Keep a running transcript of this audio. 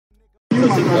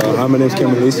Hi, my name is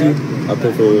Cameron Lacey. I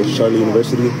play for Charlotte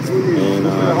University, and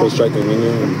I play striker and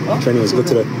winger. And training was good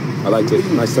today. I liked it.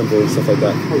 Nice tempo and stuff like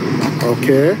that.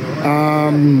 Okay.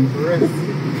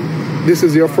 This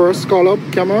is your first call-up,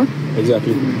 Kameron?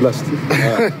 Exactly. Blessed.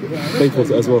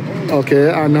 Thankful as well.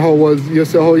 Okay. And how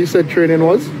you said training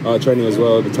was? Training as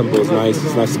well. The tempo was nice.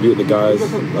 It's nice to be with the guys.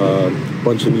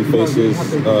 Bunch of new faces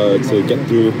to get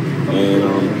through.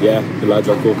 And yeah, the lads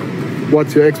are cool.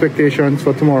 What's your expectations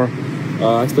for tomorrow?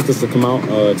 I expect us to come out,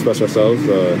 express ourselves,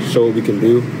 show what we can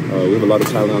do. We have a lot of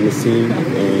talent on this team,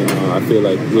 and I feel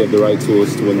like we have the right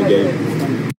tools to win the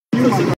game.